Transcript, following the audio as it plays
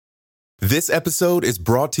This episode is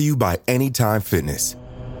brought to you by Anytime Fitness.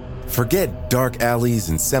 Forget dark alleys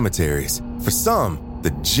and cemeteries. For some,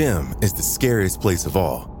 the gym is the scariest place of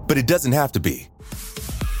all, but it doesn't have to be.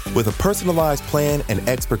 With a personalized plan and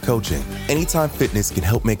expert coaching, Anytime Fitness can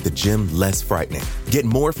help make the gym less frightening. Get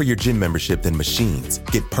more for your gym membership than machines.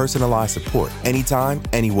 Get personalized support anytime,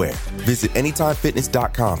 anywhere. Visit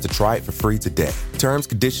AnytimeFitness.com to try it for free today. Terms,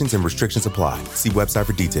 conditions, and restrictions apply. See website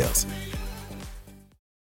for details.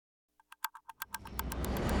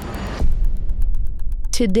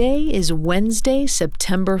 Today is Wednesday,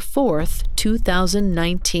 September 4th,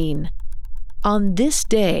 2019. On this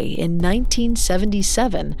day in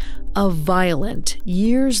 1977, a violent,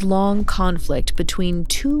 years-long conflict between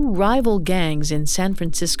two rival gangs in San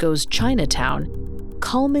Francisco's Chinatown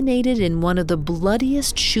culminated in one of the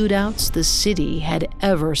bloodiest shootouts the city had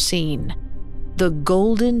ever seen: the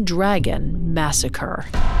Golden Dragon Massacre.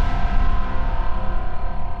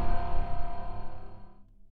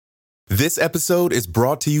 This episode is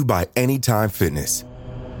brought to you by Anytime Fitness.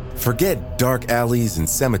 Forget dark alleys and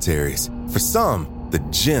cemeteries. For some, the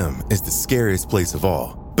gym is the scariest place of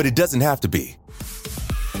all, but it doesn't have to be.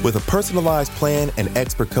 With a personalized plan and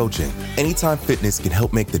expert coaching, Anytime Fitness can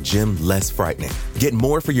help make the gym less frightening. Get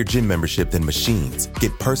more for your gym membership than machines.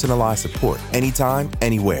 Get personalized support anytime,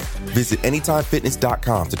 anywhere. Visit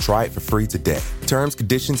AnytimeFitness.com to try it for free today. Terms,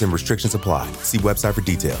 conditions, and restrictions apply. See website for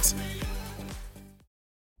details.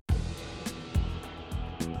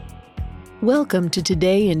 Welcome to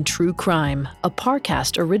Today in True Crime, a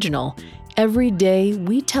Parcast original. Every day,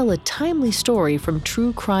 we tell a timely story from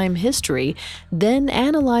true crime history, then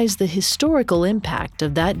analyze the historical impact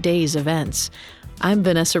of that day's events. I'm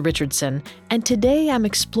Vanessa Richardson, and today I'm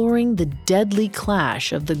exploring the deadly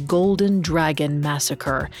clash of the Golden Dragon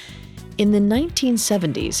Massacre. In the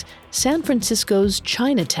 1970s, San Francisco's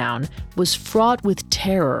Chinatown was fraught with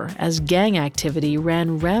terror as gang activity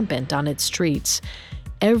ran rampant on its streets.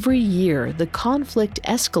 Every year, the conflict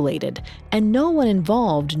escalated, and no one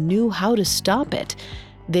involved knew how to stop it.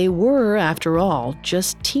 They were, after all,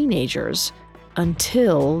 just teenagers,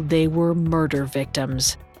 until they were murder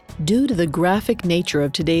victims. Due to the graphic nature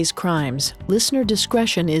of today's crimes, listener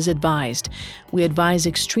discretion is advised. We advise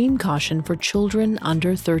extreme caution for children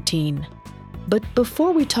under 13. But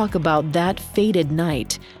before we talk about that fated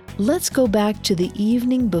night, let's go back to the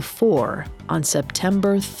evening before, on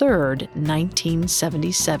September 3rd,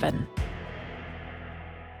 1977.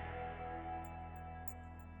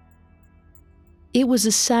 It was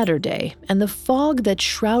a Saturday, and the fog that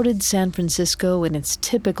shrouded San Francisco in its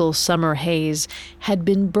typical summer haze had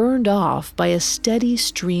been burned off by a steady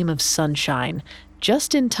stream of sunshine,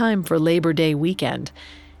 just in time for Labor Day weekend.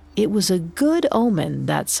 It was a good omen,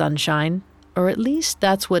 that sunshine, or at least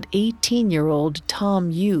that's what 18-year-old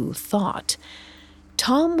Tom Yu thought.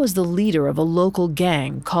 Tom was the leader of a local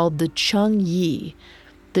gang called the Chung Yi.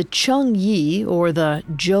 The Chung Yi, or the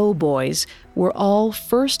Joe Boys, were all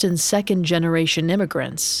first- and second-generation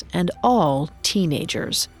immigrants, and all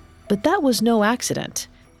teenagers. But that was no accident.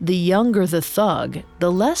 The younger the thug,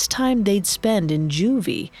 the less time they'd spend in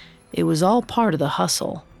juvie. It was all part of the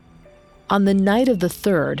hustle. On the night of the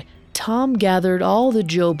 3rd, Tom gathered all the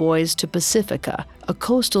Joe Boys to Pacifica, a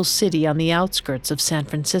coastal city on the outskirts of San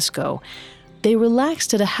Francisco. They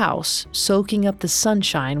relaxed at a house, soaking up the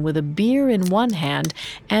sunshine with a beer in one hand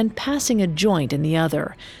and passing a joint in the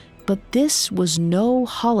other. But this was no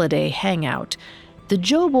holiday hangout. The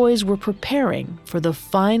Joe Boys were preparing for the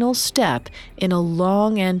final step in a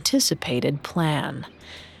long-anticipated plan.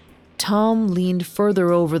 Tom leaned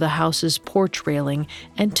further over the house's porch railing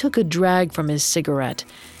and took a drag from his cigarette.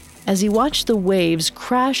 As he watched the waves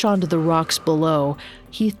crash onto the rocks below,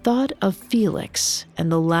 he thought of Felix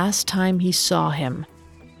and the last time he saw him.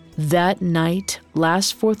 That night,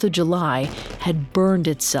 last 4th of July, had burned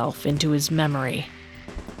itself into his memory.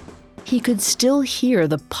 He could still hear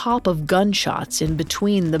the pop of gunshots in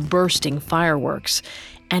between the bursting fireworks,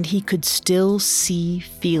 and he could still see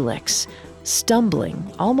Felix,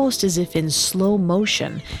 stumbling almost as if in slow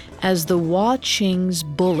motion as the Hua Qing's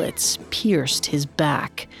bullets pierced his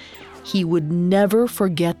back. He would never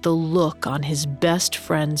forget the look on his best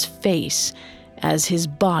friend's face as his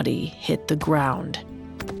body hit the ground.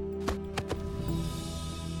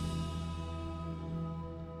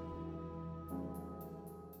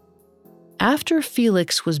 After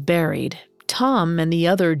Felix was buried, Tom and the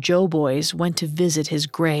other Joe Boys went to visit his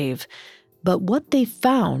grave, but what they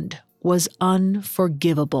found was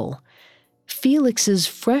unforgivable. Felix's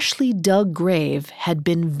freshly dug grave had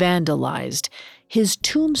been vandalized, his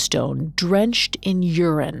tombstone drenched in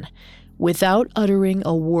urine. Without uttering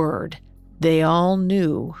a word, they all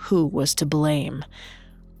knew who was to blame.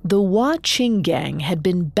 The Hua Qing gang had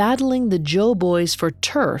been battling the Joe Boys for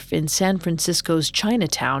turf in San Francisco's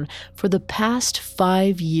Chinatown for the past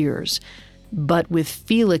 5 years. But with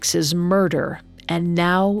Felix's murder, and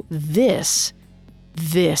now this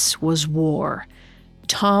was war.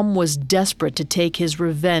 Tom was desperate to take his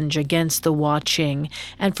revenge against the Hua Qing,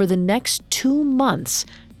 and for the next 2 months,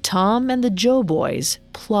 Tom and the Joe Boys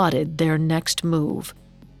plotted their next move.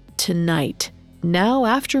 Tonight, now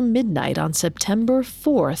after midnight on September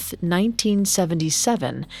 4th,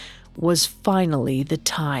 1977, was finally the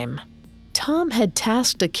time. Tom had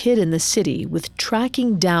tasked a kid in the city with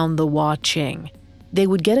tracking down the Hua Qing. They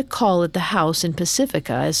would get a call at the house in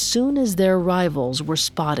Pacifica as soon as their rivals were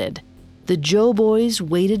spotted. The Joe Boys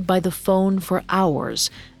waited by the phone for hours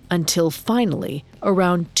until finally,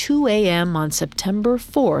 around 2 a.m. on September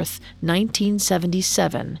 4th,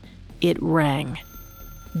 1977, it rang.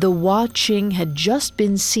 The Hua Qing had just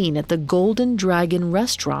been seen at the Golden Dragon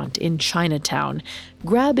restaurant in Chinatown,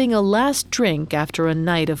 grabbing a last drink after a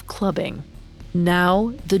night of clubbing.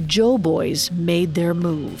 Now, the Joe Boys made their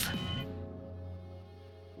move.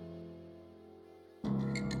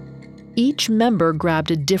 Each member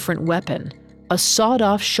grabbed a different weapon, a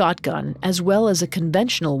sawed-off shotgun as well as a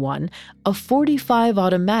conventional one, a .45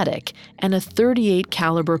 automatic, and a .38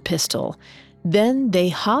 caliber pistol. Then they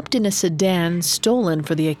hopped in a sedan stolen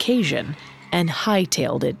for the occasion and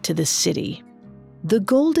hightailed it to the city. The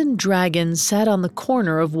Golden Dragon sat on the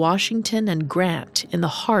corner of Washington and Grant in the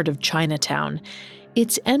heart of Chinatown.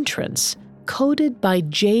 Its entrance, coated by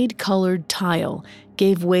jade-colored tile,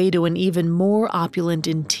 gave way to an even more opulent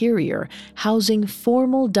interior, housing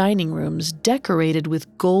formal dining rooms decorated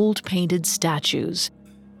with gold-painted statues.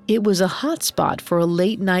 It was a hotspot for a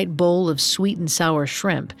late-night bowl of sweet and sour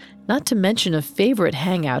shrimp, not to mention a favorite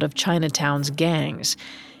hangout of Chinatown's gangs.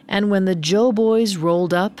 And when the Joe Boys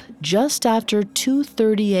rolled up just after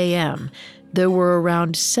 2:30 a.m., there were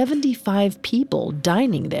around 75 people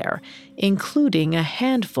dining there, including a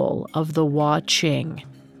handful of the Hua Qing.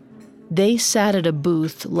 They sat at a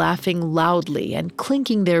booth laughing loudly and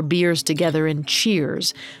clinking their beers together in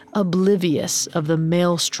cheers, oblivious of the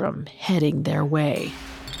maelstrom heading their way.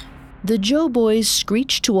 The Joe Boys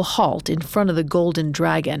screeched to a halt in front of the Golden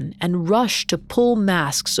Dragon and rushed to pull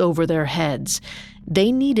masks over their heads.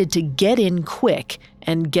 They needed to get in quick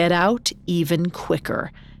and get out even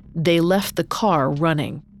quicker. They left the car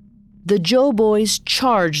running. The Joe Boys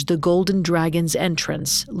charged the Golden Dragon's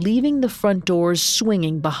entrance, leaving the front doors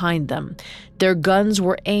swinging behind them. Their guns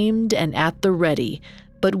were aimed and at the ready,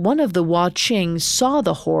 but one of the Hua Qing saw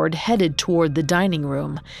the horde headed toward the dining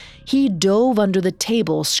room. He dove under the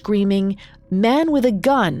table, screaming, "Man with a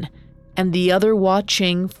gun!" and the other Hua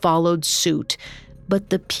Qing followed suit. But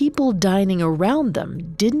the people dining around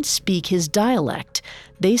them didn't speak his dialect.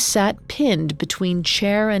 They sat pinned between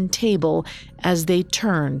chair and table as they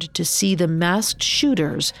turned to see the masked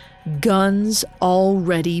shooters, guns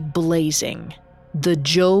already blazing. The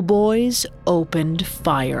Joe Boys opened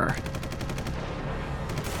fire.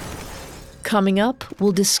 Coming up,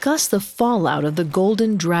 we'll discuss the fallout of the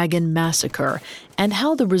Golden Dragon Massacre and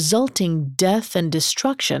how the resulting death and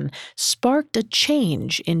destruction sparked a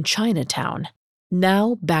change in Chinatown.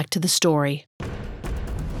 Now, back to the story.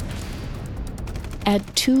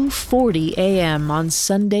 At 2:40 a.m. on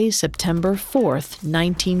Sunday, September 4th,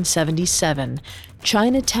 1977,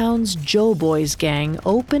 Chinatown's Joe Boys gang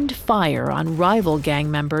opened fire on rival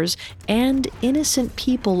gang members and innocent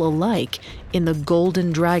people alike in the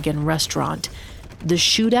Golden Dragon restaurant. The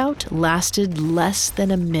shootout lasted less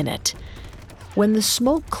than a minute. When the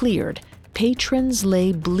smoke cleared, patrons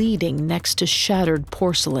lay bleeding next to shattered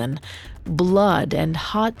porcelain. Blood and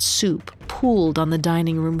hot soup pooled on the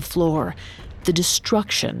dining room floor. The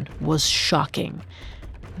destruction was shocking.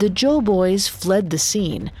 The Joe Boys fled the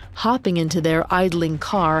scene, hopping into their idling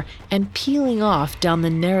car and peeling off down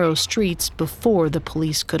the narrow streets before the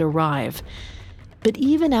police could arrive. But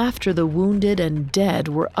even after the wounded and dead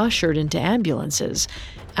were ushered into ambulances,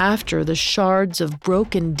 after the shards of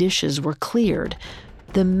broken dishes were cleared,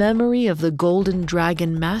 the memory of the Golden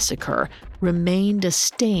Dragon Massacre remained a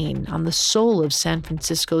stain on the soul of San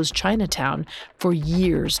Francisco's Chinatown for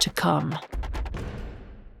years to come.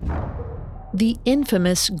 The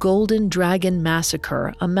infamous Golden Dragon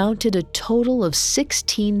Massacre amounted a total of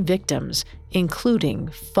 16 victims, including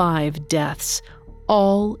 5 deaths,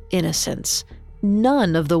 all innocents.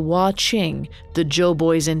 None of the Hua Qing, the Joe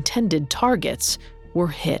Boys' intended targets, were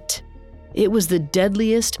hit. It was the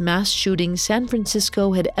deadliest mass shooting San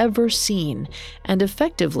Francisco had ever seen, and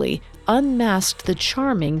effectively unmasked the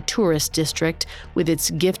charming tourist district with its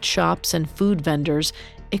gift shops and food vendors,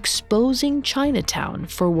 exposing Chinatown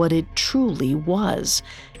for what it truly was,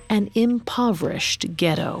 an impoverished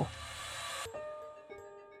ghetto.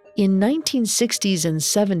 In 1960s and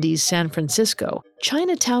 70s San Francisco,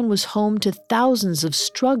 Chinatown was home to thousands of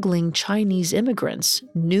struggling Chinese immigrants,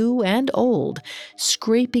 new and old,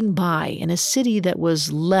 scraping by in a city that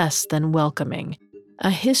was less than welcoming. A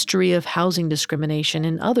history of housing discrimination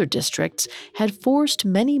in other districts had forced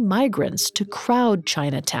many migrants to crowd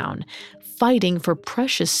Chinatown, fighting for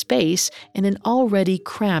precious space in an already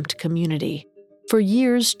cramped community. For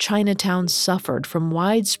years, Chinatown suffered from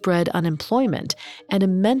widespread unemployment and a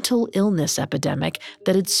mental illness epidemic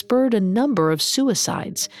that had spurred a number of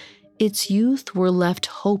suicides. Its youth were left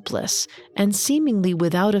hopeless and seemingly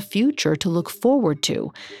without a future to look forward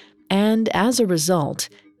to. And as a result,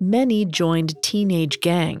 many joined teenage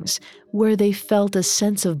gangs, where they felt a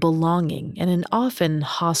sense of belonging in an often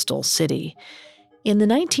hostile city. In the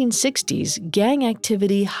 1960s, gang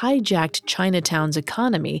activity hijacked Chinatown's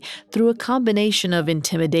economy through a combination of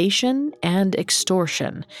intimidation and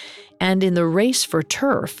extortion. And in the race for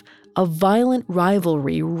turf, a violent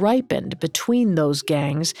rivalry ripened between those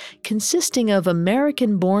gangs, consisting of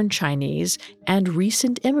American-born Chinese and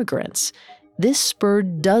recent immigrants. This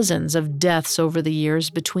spurred dozens of deaths over the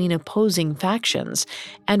years between opposing factions,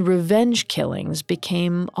 and revenge killings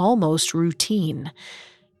became almost routine.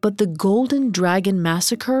 But the Golden Dragon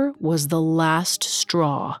Massacre was the last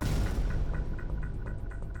straw.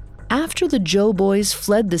 After the Doughboys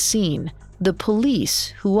fled the scene, the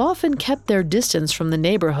police, who often kept their distance from the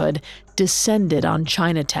neighborhood, descended on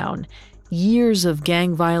Chinatown. Years of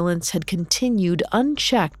gang violence had continued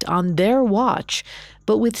unchecked on their watch,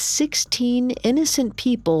 but with 16 innocent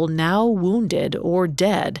people now wounded or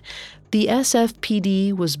dead, the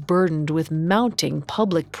SFPD was burdened with mounting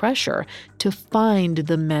public pressure to find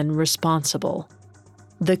the men responsible.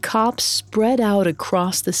 The cops spread out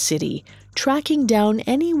across the city, tracking down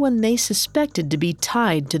anyone they suspected to be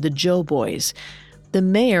tied to the Doughboys. The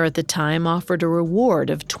mayor at the time offered a reward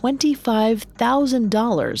of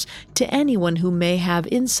 $25,000 to anyone who may have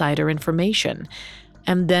insider information.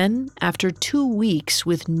 And then, after 2 weeks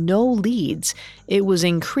with no leads, it was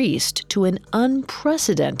increased to an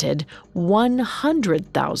unprecedented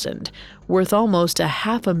 $100,000, worth almost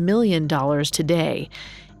 $500,000 today.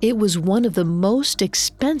 It was one of the most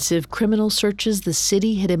expensive criminal searches the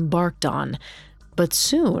city had embarked on. But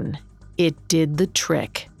soon, it did the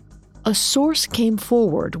trick. A source came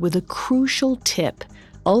forward with a crucial tip,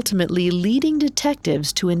 ultimately leading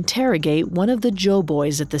detectives to interrogate one of the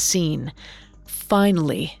Doughboys at the scene.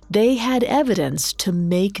 Finally, they had evidence to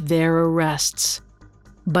make their arrests.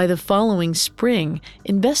 By the following spring,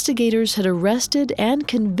 investigators had arrested and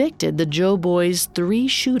convicted the Doughboys' 3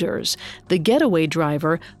 shooters, the getaway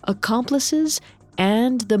driver, accomplices,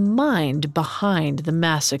 and the mind behind the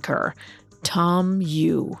massacre, Tom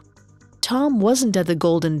Yu. Tom wasn't at the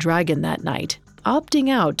Golden Dragon that night, opting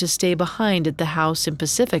out to stay behind at the house in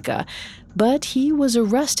Pacifica, but he was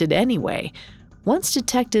arrested anyway. Once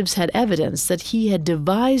detectives had evidence that he had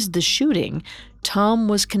devised the shooting, Tom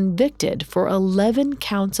was convicted for 11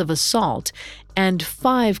 counts of assault and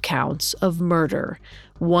 5 counts of murder,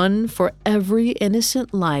 one for every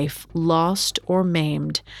innocent life lost or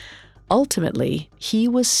maimed. Ultimately, he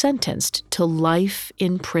was sentenced to life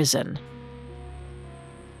in prison.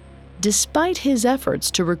 Despite his efforts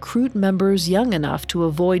to recruit members young enough to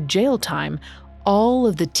avoid jail time, all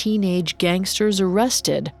of the teenage gangsters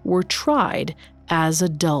arrested were tried as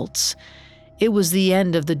adults. It was the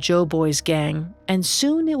end of the Doughboys gang, and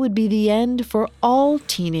soon it would be the end for all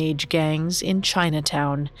teenage gangs in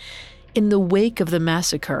Chinatown. In the wake of the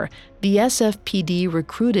massacre, the SFPD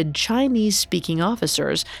recruited Chinese-speaking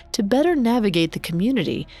officers to better navigate the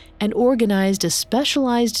community and organized a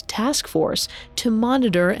specialized task force to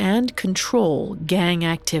monitor and control gang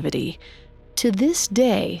activity. To this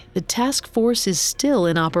day, the task force is still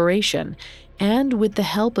in operation, and with the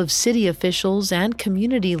help of city officials and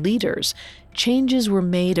community leaders, changes were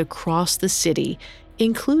made across the city,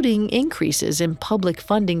 including increases in public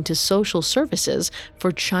funding to social services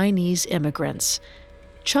for Chinese immigrants.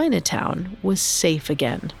 Chinatown was safe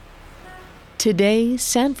again. Today,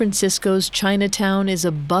 San Francisco's Chinatown is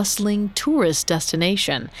a bustling tourist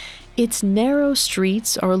destination. Its narrow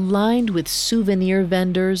streets are lined with souvenir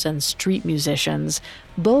vendors and street musicians,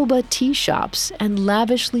 boba tea shops, and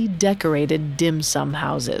lavishly decorated dim sum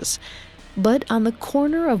houses. But on the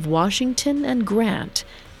corner of Washington and Grant,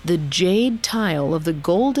 the jade tile of the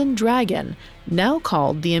Golden Dragon, now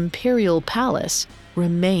called the Imperial Palace,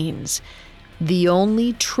 remains, the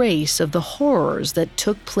only trace of the horrors that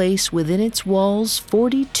took place within its walls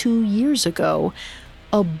 42 years ago,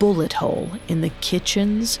 a bullet hole in the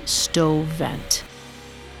kitchen's stove vent.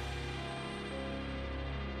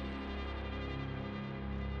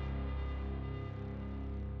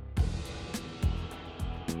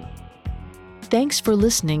 Thanks for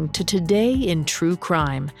listening to Today in True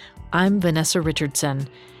Crime. I'm Vanessa Richardson.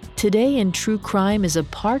 Today in True Crime is a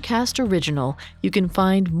Parcast original. You can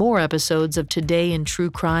find more episodes of Today in True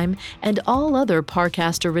Crime and all other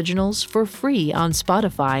Parcast originals for free on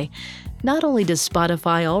Spotify. Not only does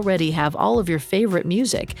Spotify already have all of your favorite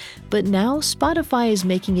music, but now Spotify is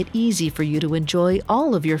making it easy for you to enjoy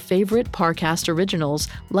all of your favorite Parcast originals,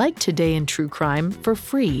 like Today in True Crime, for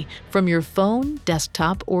free from your phone,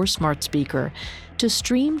 desktop, or smart speaker. To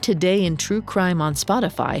stream Today in True Crime on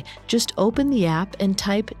Spotify, just open the app and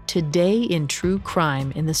type Today in True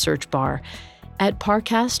Crime in the search bar. At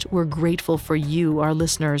Parcast, we're grateful for you, our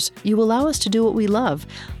listeners. You allow us to do what we love.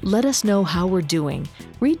 Let us know how we're doing.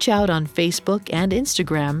 Reach out on Facebook and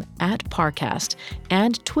Instagram at Parcast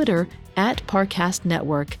and Twitter at Parcast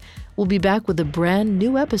Network. We'll be back with a brand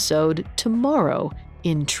new episode tomorrow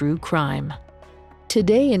in True Crime.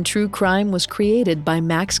 Today in True Crime was created by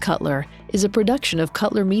Max Cutler, is a production of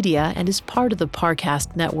Cutler Media, and is part of the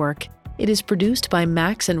Parcast Network. It is produced by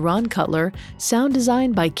Max and Ron Cutler, sound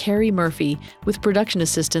designed by Carrie Murphy, with production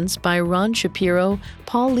assistance by Ron Shapiro,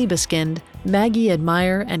 Paul Liebeskind, Maggie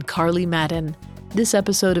Admire, and Carly Madden. This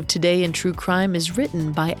episode of Today in True Crime is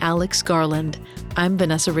written by Alex Garland. I'm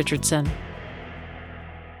Vanessa Richardson.